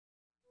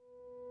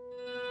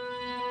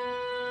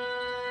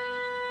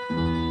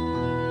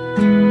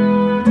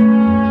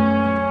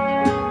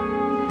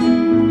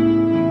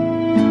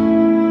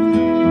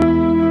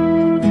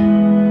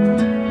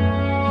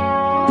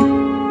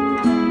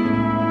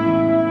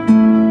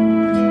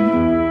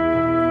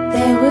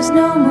was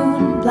no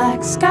moon,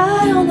 black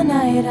sky on the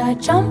night. I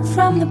jumped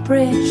from the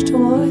bridge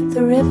toward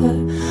the river.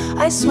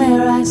 I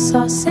swear I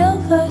saw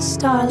silver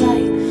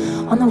starlight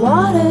on the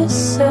water's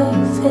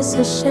surface,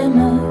 a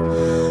shimmer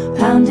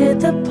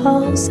pounded the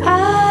pulse.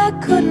 I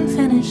couldn't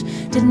finish,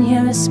 didn't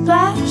hear a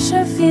splash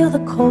or feel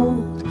the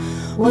cold.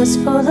 Was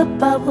full of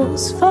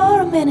bubbles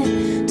for a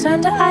minute,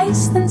 turned to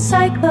ice, then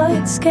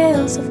cycloid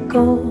scales of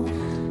gold.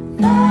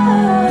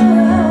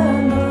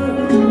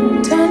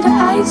 Turned to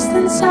ice,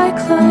 then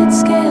cycloid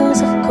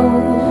scales of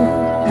gold.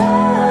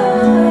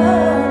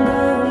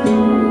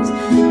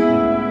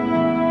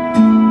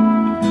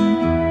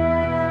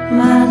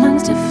 My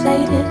lungs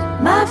deflated,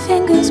 my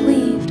fingers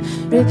weaved,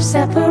 ribs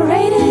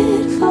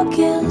separated for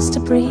gills to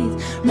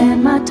breathe.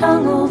 Ran my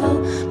tongue over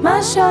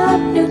my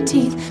sharp new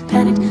teeth.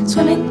 Panicked,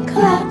 swimming,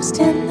 collapsed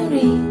in the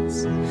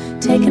reeds.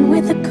 Taken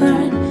with the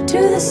current to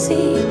the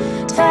sea,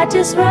 tied,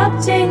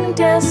 disrupting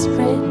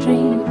desperate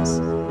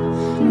dreams.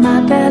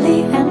 My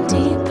belly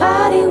empty,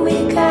 body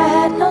weak, I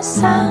had no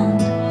sound,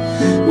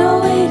 no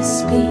way to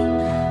speak.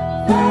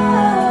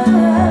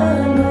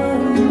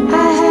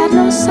 I had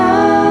no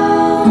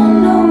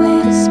sound, no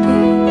way to speak.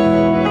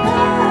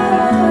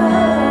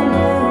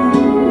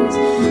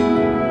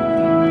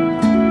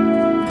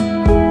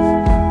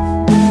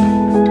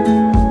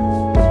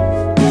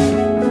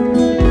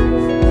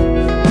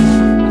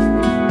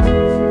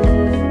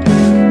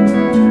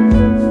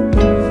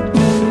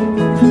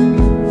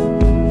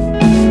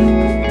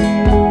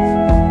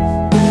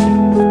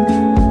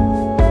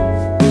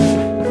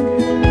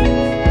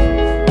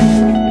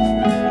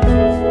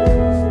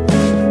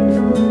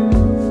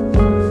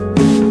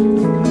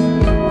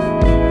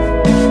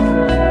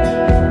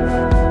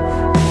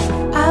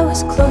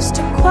 Close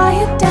to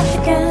quiet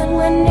death again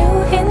when new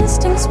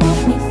instincts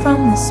woke me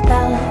from the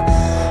spell.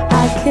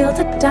 I killed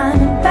a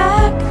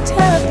diamondback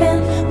terrapin,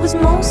 was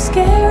most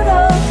scared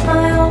of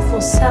my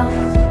awful self.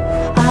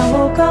 I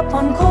woke up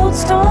on cold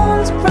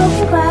stones,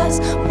 broken glass,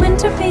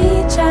 winter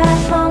beach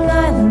at Long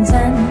Island's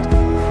end.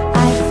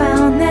 I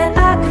found that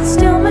I could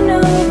still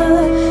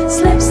maneuver,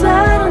 slip,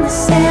 slide on the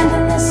sand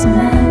and the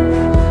cement.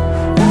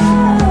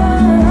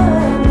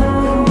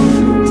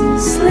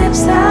 Slip,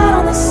 slide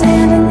on the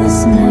sand and the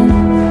cement.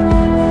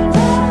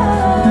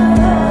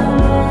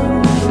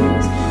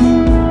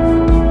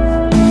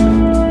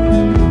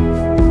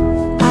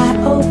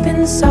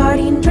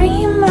 Sardine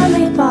dream,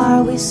 Mermaid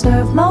Bar. We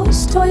serve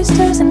most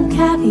oysters and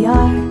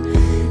caviar.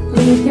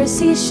 Leave your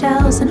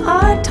seashells in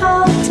our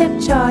tall tip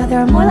jar. There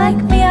are more like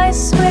me, I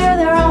swear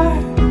there are.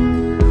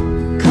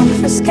 Come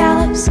for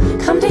scallops,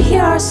 come to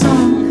hear our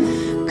song.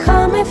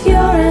 Come if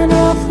you're in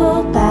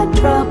awful bad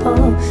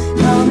trouble.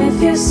 Come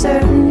if you're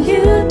certain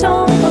you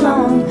don't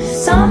belong.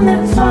 Some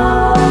that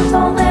fall